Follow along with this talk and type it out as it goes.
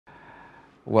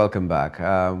Welcome back.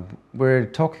 We're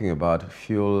talking about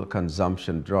fuel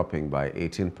consumption dropping by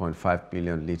 18.5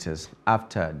 million liters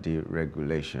after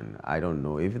deregulation. I don't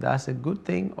know if that's a good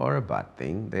thing or a bad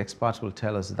thing. The experts will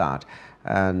tell us that,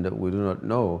 and we do not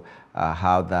know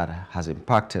how that has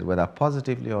impacted, whether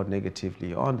positively or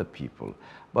negatively, on the people.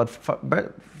 But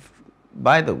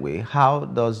by the way, how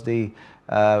does the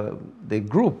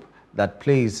group that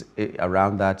plays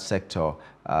around that sector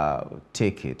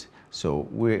take it? So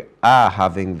we are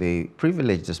having the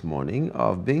privilege this morning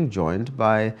of being joined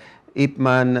by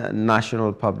IPMAN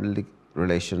National Public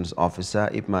Relations Officer,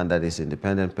 IPMAN, that is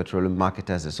Independent Petroleum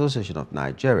Marketers Association of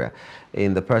Nigeria,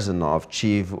 in the person of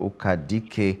Chief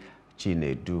Ukadike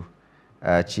Chinedu.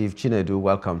 Chief Chinedu,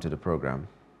 welcome to the program.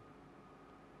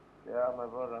 Yeah, my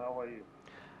brother, how are you?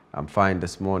 I'm fine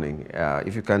this morning.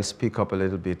 If you can speak up a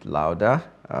little bit louder,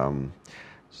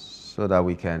 so that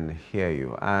we can hear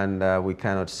you. And we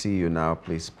cannot see you now.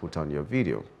 Please put on your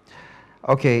video.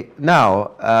 Okay,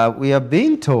 now we are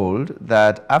being told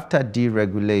that after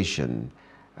deregulation,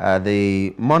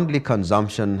 the monthly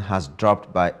consumption has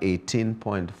dropped by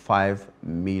 18.5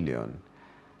 million.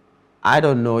 I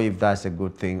don't know if that's a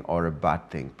good thing or a bad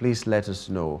thing. Please let us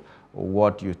know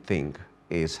what you think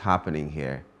is happening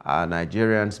here. Are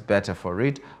Nigerians better for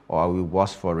it, or are we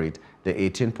worse for it? The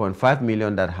 18.5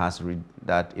 million that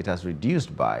it has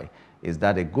reduced by, is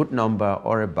that a good number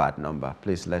or a bad number?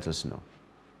 Please let us know.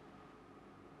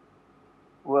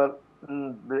 Well,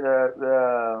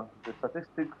 the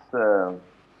statistics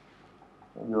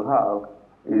you have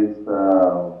is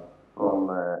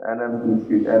from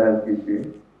NMPC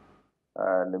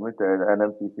Limited,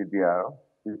 NMPCDR,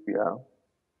 CCR,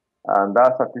 and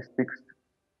that statistics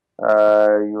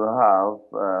you have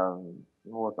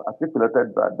was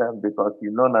articulated by them because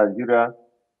Nigeria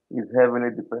is heavily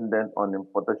dependent on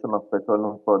importation of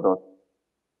petroleum products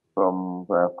from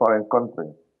foreign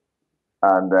countries.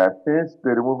 And since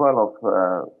the removal of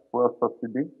fuel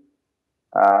subsidy,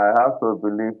 I have to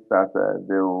believe that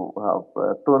they will have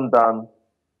toned down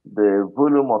the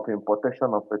volume of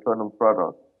importation of petroleum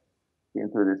products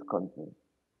into this country.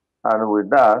 And with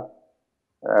that,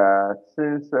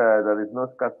 since there is no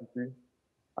scarcity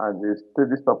and a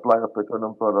steady supply of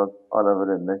petroleum products all over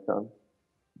the nation,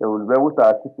 they will be able to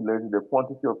articulate the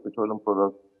quantity of petroleum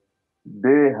products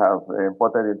they have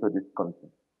imported into this country.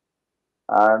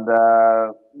 And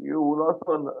you will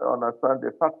also understand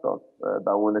the factors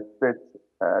that will affect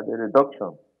the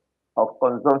reduction of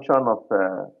consumption of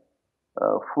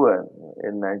fuel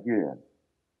in Nigeria.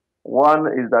 One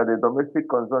is that the domestic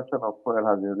consumption of fuel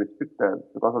has been restricted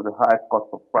because of the high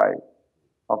cost of price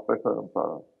of petroleum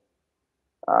products.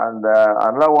 And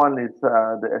another one is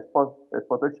the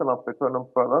exportation of petroleum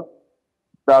products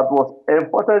that was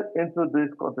imported into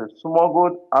this country,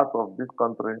 smuggled out of this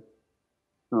country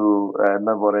to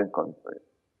neighboring countries.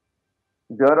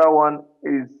 The other one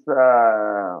is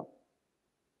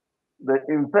the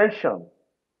invention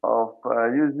of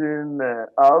using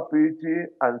LPG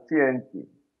and CNG.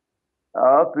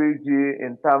 LPG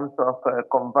in terms of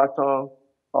conversion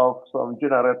of some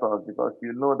generators, because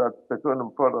you know that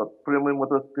petroleum product, premium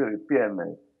motor spirit,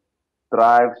 PMS,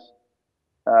 drives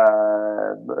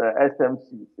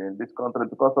SMCs in this country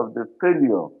because of the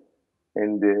failure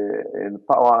in the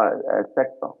power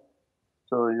sector.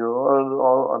 So you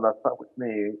all understand with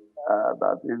me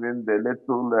that even the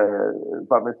little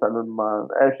family saloon man,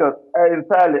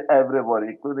 entirely everybody,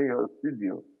 including your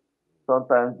studio,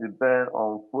 sometimes depend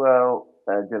on fuel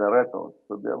generators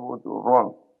to be able to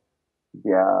run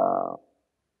their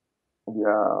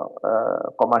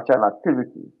commercial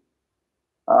activities.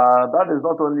 That is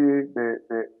not only the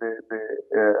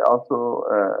also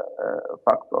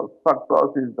factors.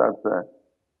 Factors is that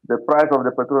the price of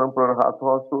the petroleum product has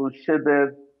also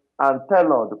shaded and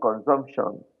tailored the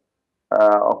consumption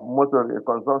of motorists,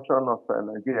 consumption of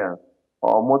Nigerians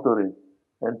or motorists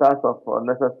in terms of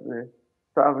necessary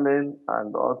traveling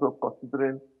and also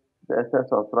considering the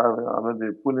essence of traveling and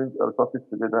maybe pulling resources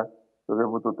together to be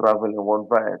able to travel in one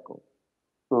vehicle.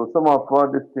 So some of all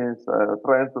these things,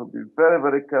 trying to be very,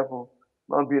 very careful,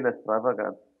 not being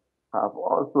extravagant, have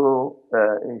also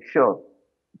ensured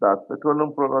that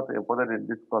petroleum products imported in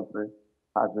this country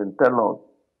has been tailored.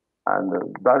 And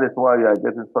that is why you are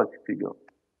getting such figures.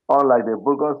 Unlike the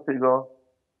bogus figure,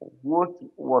 which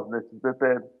was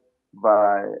necessitated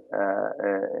by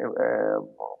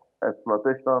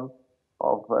exploitation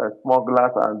of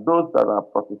smugglers and those that are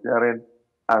profiteering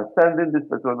and sending these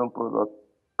petroleum products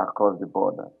across the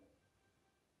border.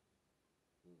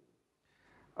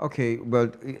 Okay,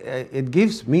 well, it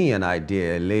gives me an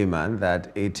idea, a layman,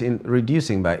 that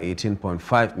reducing by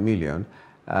 18.5 million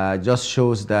just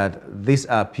shows that these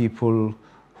are people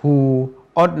who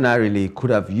ordinarily could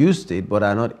have used it but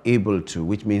are not able to,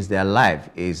 which means their life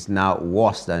is now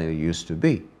worse than it used to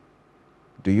be.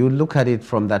 Do you look at it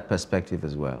from that perspective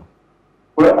as well?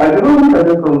 Well, I don't look at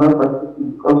it from that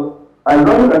perspective because I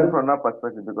don't look at it from that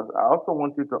perspective because I also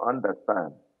want you to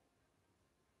understand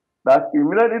that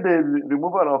immediately the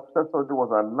removal of subsidy was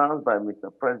announced by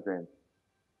Mr. President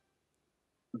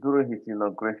during his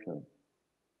inauguration.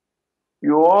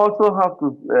 You also have to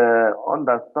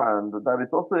understand that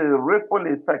it's also a ripple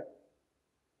effect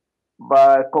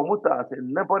by commuters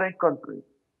in neighboring countries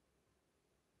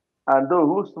and those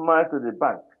who smile to the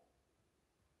bank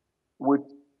with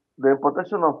the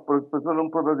importation of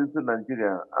petroleum products into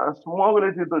Nigeria and smuggle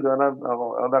it into the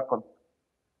other country,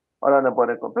 other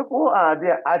neighboring countries. People are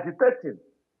there agitating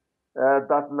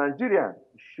that Nigeria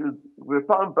should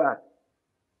return back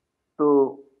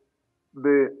to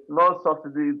the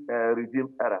non-subsidy regime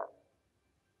era.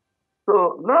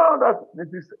 So now that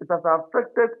it has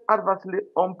affected adversely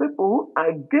on people who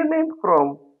are gaining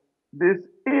from this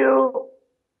ill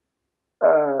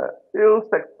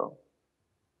sector,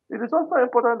 it is also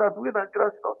important that we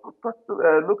Nigerians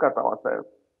should look at ourselves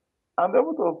and be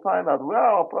able to find out where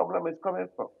our problem is coming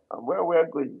from and where we are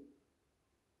going.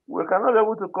 We cannot be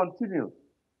able to continue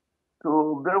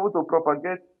to be able to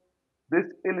propagate this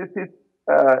illicit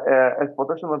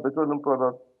exportation of petroleum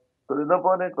products to the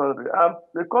neighboring country. And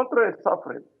the country is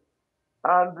suffering.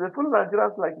 And the full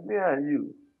Nigerians like me and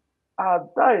you are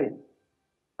dying.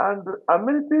 And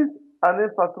amenities and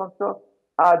infrastructure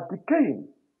are decaying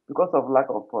because of lack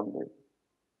of funding.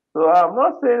 So I'm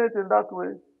not saying it in that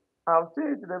way. I'm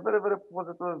saying it in a very, very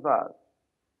positive verse,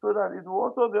 so that it will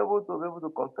also be able to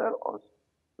compel us,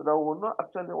 so that we will know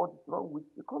actually what is wrong with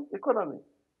the economy.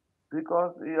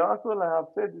 Because you also, like I have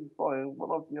said this before in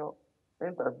one of your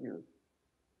interviews,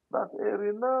 that a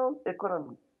renowned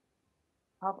economist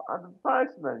have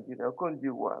advised Nigeria,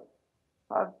 Konjiwa,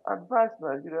 has advised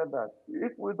Nigeria that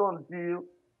if we don't deal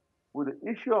with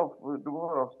the issue of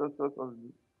removal of social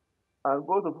subsidy and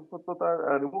go to total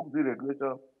and remove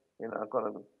deregulation in our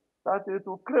economy, that it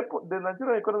will create the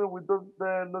Nigerian economy with those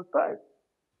ties.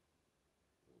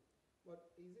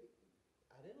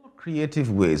 Creative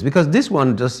ways, because this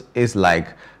one just is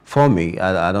like, for me,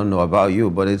 I don't know about you,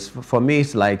 but it's for me,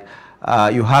 it's like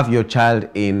you have your child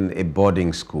in a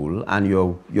boarding school and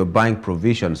you're buying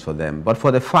provisions for them, but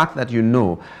for the fact that you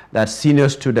know that senior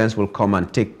students will come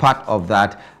and take part of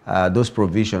that those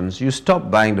provisions, you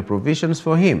stop buying the provisions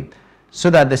for him,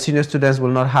 so that the senior students will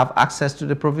not have access to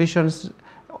the provisions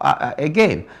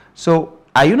again. So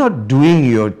are you not doing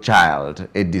your child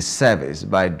a disservice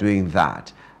by doing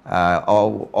that?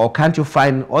 Or can't you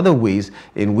find other ways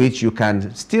in which you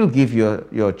can still give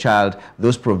your child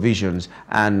those provisions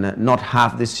and not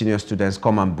have the senior students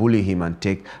come and bully him and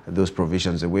take those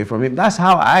provisions away from him? That's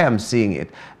how I am seeing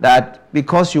it. That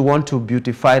because you want to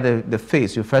beautify the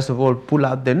face, you first of all pull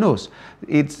out the nose.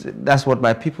 That's what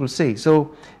my people say.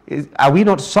 So are we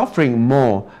not suffering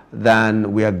more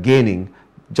than we are gaining,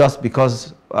 just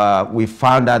because we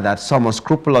found out that some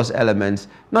unscrupulous elements,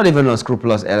 not even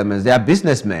unscrupulous elements, they are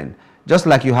businessmen. Just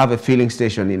like you have a filling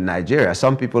station in Nigeria,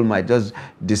 some people might just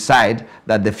decide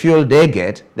that the fuel they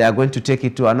get, they are going to take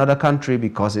it to another country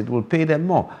because it will pay them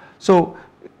more. So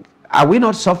are we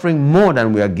not suffering more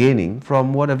than we are gaining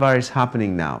from whatever is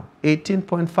happening now?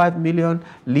 18.5 million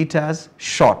liters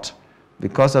short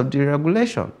because of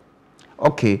deregulation.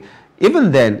 Okay.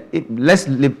 Even then, let's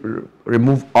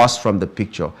remove us from the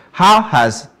picture. How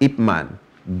has IPMAN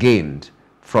gained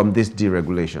from this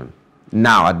deregulation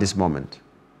now at this moment?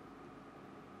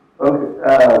 Okay,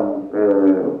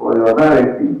 for your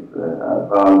narrative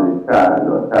about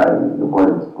your child in the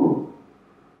boarding school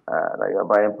that you're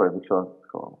buying provisions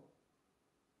from,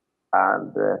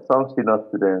 and some senior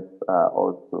students are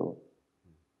also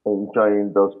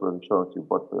enjoying those provisions you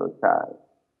bought for your child.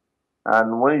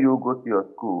 And when you go to your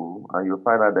school and you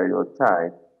find out that your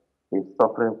child is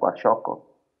suffering kwashiorkor,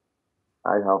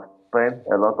 and you have spent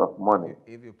a lot of money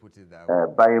if you put it that way,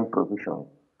 buying provisions,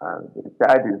 and the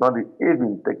child is not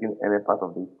even taking any part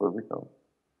of these provisions.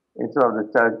 Instead of the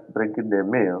child drinking the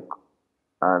milk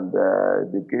and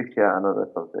the geisha and all the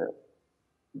rest of them,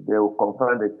 they will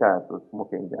confine the child to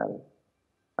smoking garri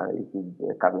and eating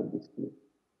the cabin biscuit.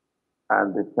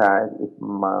 And the child is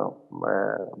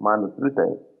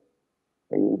malnutrited.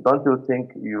 Don't you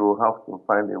think you have to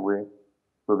find a way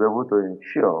to be able to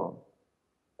ensure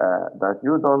that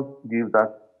you don't give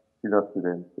that senior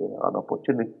student an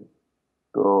opportunity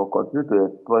to continue to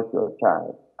exploit your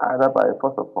child, either by,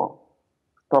 first of all,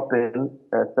 stopping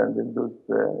sending those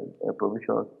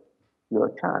provisions to your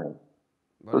child,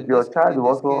 But So in your this child in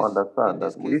will this also case, understand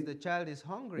that if the child is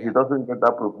hungry. he doesn't get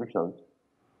that provision,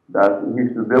 that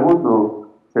he should be able to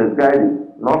safeguard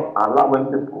it, not allowing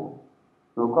people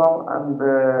to come and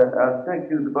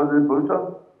take it because the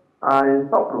provisions are in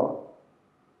surplus.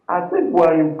 I think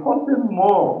we're importing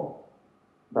more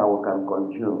than we can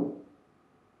consume.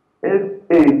 If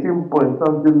 18 point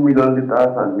something million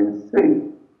liters has been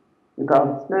saved, it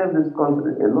has saved this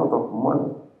country a lot of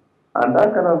money. And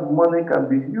that kind of money can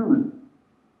be used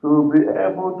to be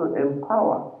able to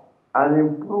empower and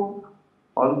improve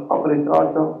on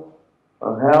agriculture,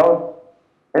 on health,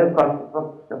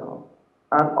 infrastructure,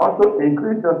 and also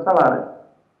increase your salary.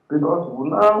 Because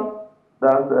now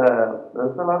that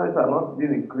the salaries are not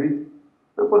being increased,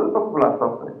 people are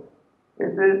suffering.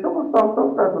 It's a sometimes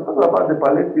we talk about the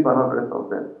palliative and all the rest of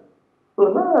them. So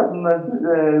now that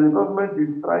the government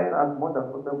is trying as much as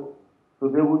possible to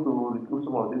be able to recoup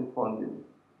some of this funding,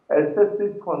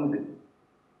 excessive funding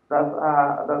that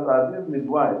are being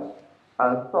midwives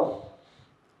and stopped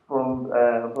from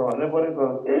our neighboring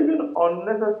countries, even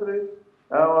unnecessary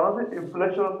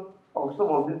inflation of some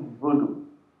of these volume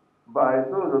by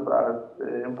those that are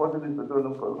importing this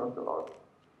petroleum products to us.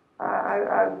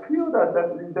 I feel that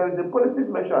there is a policy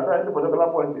measure at any particular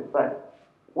point in time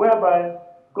whereby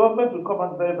government will come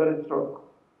out very, very strong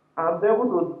and be able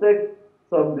to take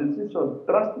some decisions,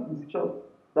 drastic decisions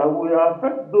that will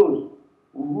affect those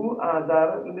who are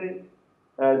directly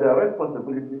their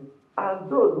responsibility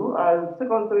and those who are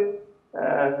secondary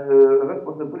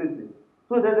responsibility.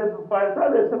 So that by the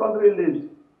time the secondary leaves,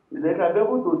 they can be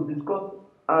able to discuss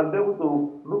and be able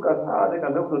to look at how they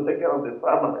can be able to take care of the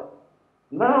primary.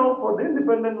 Now, for the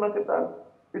independent marketers,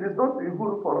 it is not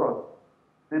good for us.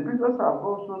 The business have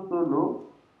also so low.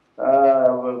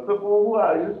 People who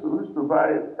are used to buy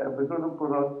petroleum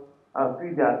products and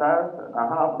feed their tires and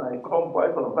have like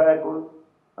convoys of vehicles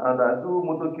and do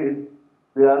motorcades,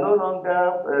 they are no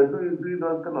longer doing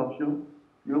those kind of shoes.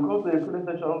 You come to a filling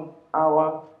station,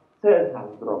 our sales has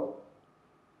dropped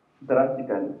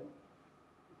drastically.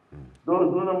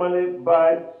 Those who normally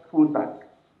buy full tank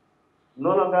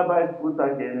no longer buy full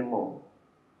tank anymore.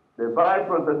 They buy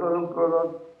petroleum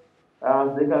products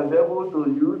and they can be able to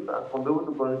use and can be able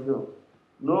to consume.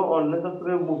 No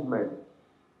unnecessary movement.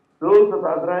 Those that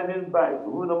are driving bikes,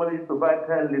 who normally used to buy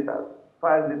 10 liters,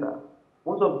 5 liters,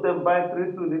 most of them buy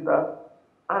 3, 2 liters,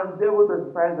 and they will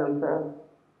exercise themselves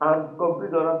and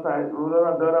complete the other side,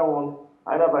 the other one,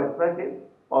 either by trekking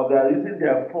or they are using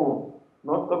their phone,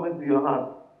 not coming to your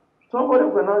house. Somebody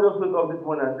can now just wake up this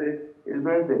morning and say, it's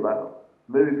going to battle.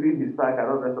 Maybe feed his pack and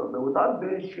all that stuff, without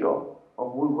being sure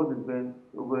of what is going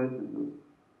to do.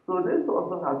 So this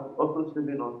also has also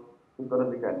saving us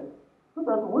economically. So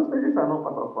that wastages are not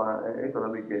part of our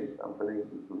economic gains, I'm telling you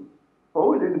the truth. For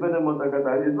we the independent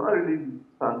Montagata, it's not really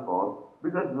stand for us.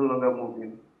 Business is no longer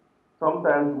moving.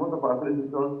 Sometimes most of our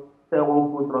politicians sell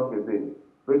one food truck a day.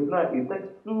 But now it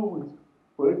takes 2 weeks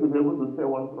for you to be able to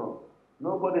sell one truck.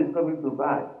 Nobody is coming to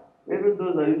buy. Even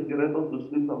those that use generators to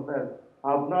sleep sometimes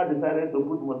have now decided to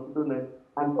put mosquito nets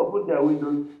and open their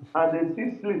windows and they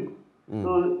still sleep.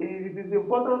 So it is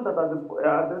important that at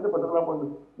the particular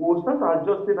point, we will start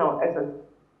adjusting our assets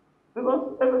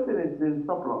because everything is in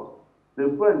surplus. The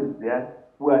fuel is there,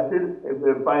 we are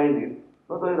still buying it,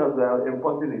 not only that we are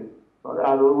importing it.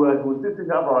 And we still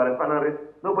have our refinery.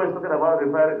 Nobody's talking about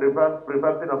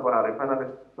revamping of our refinery.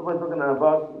 Nobody's talking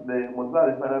about the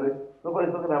modular refinery.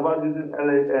 Nobody's talking about using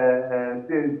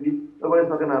CNG. Nobody's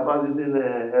talking about using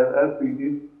LPG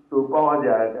to power the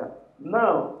area.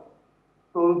 Now,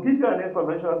 to give you an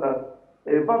information that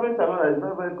a barbering salon that is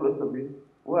very, very close to me,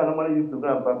 where I normally used to go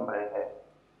and barb my hair,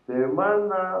 the man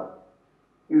now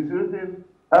is using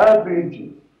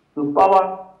LPG to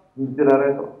power his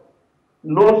generator.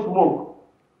 No smoke,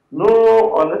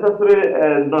 no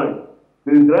unnecessary noise.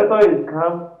 The generator is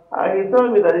calm, and he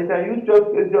told me that he can use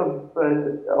 12 kg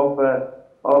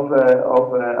of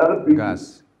LPG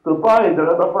Gas. to power his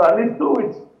generator for at least 2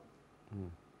 weeks.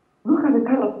 Look at the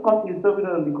kind of cost he's saving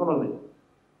on the economy.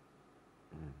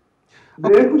 The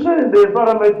efficient in the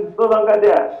environment is no longer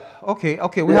there.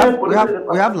 Okay. We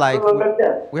have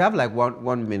like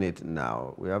one minute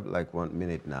now. We have like 1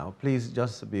 minute now. Please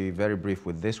just be very brief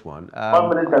with this one. 1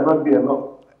 minute cannot be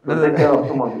enough to take care of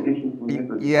some of the issues we need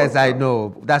to discuss. Yes, I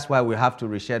know. That's why we have to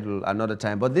reschedule another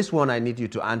time. But this one, I need you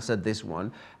to answer this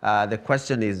one. The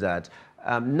question is that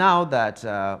now that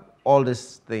all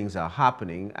these things are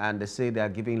happening and they say they are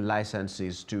giving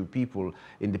licenses to people,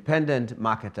 independent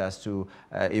marketers to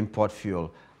import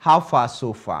fuel, how far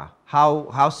so far?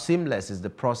 How seamless is the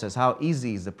process? How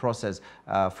easy is the process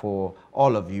for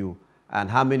all of you and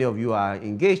how many of you are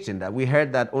engaged in that. We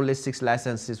heard that only 6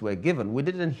 licenses were given. We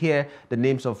didn't hear the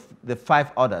names of the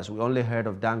 5 others. We only heard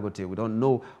of Dangote. We don't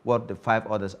know what the 5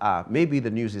 others are. Maybe the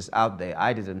news is out there.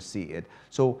 I didn't see it.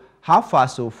 So how far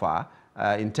so far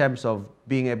in terms of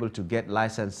being able to get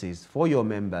licenses for your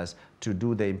members to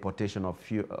do the importation of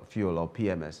fuel or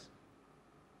PMS?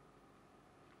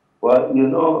 Well, you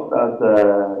know that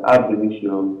I've been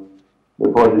issued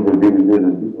before the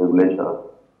deregulation.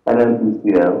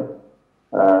 NNPCL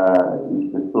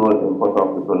is the sole importer of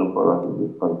petroleum products in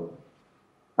this country.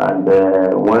 And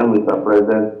when Mr.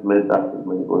 President made that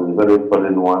statement, it was a very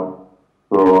solid one.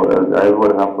 So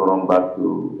everybody have to run back to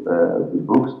the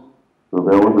books to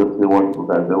be able to see what we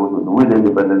can be able to do with the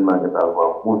independent market as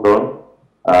well. Moved on.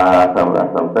 As I'm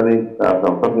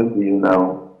talking to you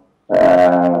now,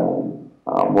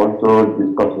 I'm also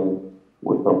discussing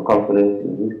with some companies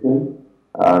in Houston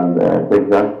and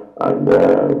Texas and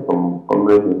some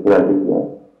companies in Philadelphia,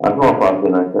 and some of our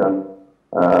financiers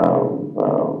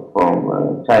from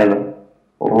China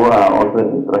who are also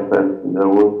interested to be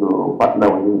able to partner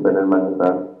with independent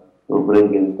manufacturers to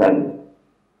bring in China.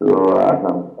 So as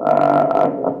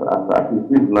it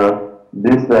is now,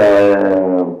 this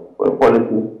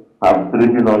policy have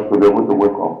driven us to be able to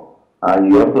work on.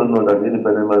 And you also know that the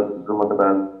independent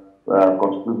manufacturers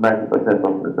constitute 90%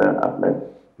 of the outlets.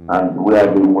 And we are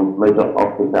the most major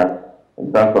off-takers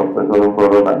in terms of petroleum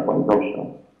product and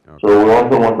consumption. Okay. So we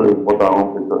also want to import our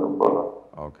own petroleum product.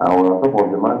 Okay. And we are on top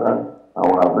of the matter, and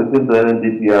we have written to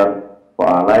NDPR for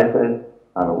our license,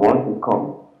 and once it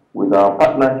comes with our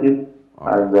partnership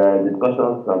and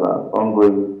discussions that are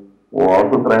ongoing, we are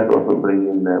also trying to also bring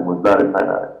in Musla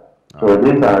refinery. So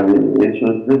these are the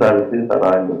issues, these are the things that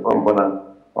are in the component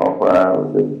of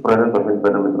the presence of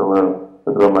independent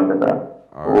petroleum marketers.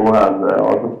 Who has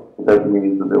also led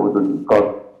me to be able to discuss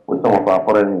with some of our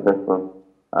foreign investors,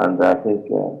 and I think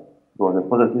it was a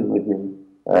positive meeting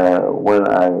when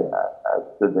I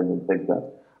stood in Texas.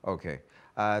 Okay.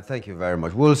 Thank you very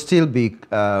much. We'll still be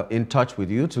in touch with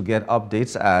you to get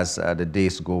updates as the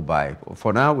days go by.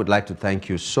 For now, we'd like to thank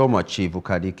you so much, Chief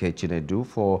Ukadike Chinedu,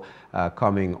 for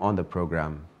coming on the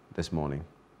program this morning.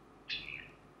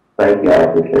 Thank you. I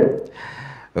appreciate it.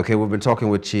 Okay, we've been talking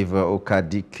with Chief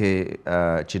Ukadike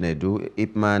Chinedu,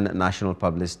 IPMAN National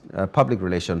Public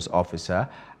Relations Officer,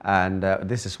 and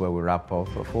this is where we wrap up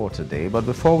for today. But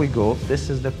before we go, this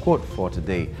is the quote for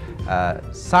today.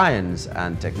 Science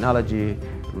and technology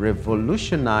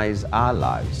revolutionize our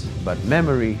lives, but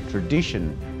memory,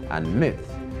 tradition, and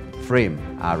myth frame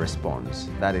our response.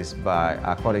 That is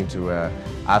according to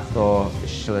Arthur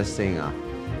Schlesinger.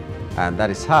 And that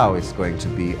is how it's going to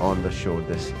be on the show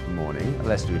this morning.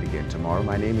 Let's do it again tomorrow.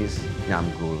 My name is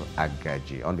Nyamgul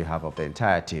Agaji. On behalf of the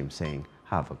entire team, saying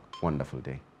have a wonderful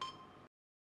day.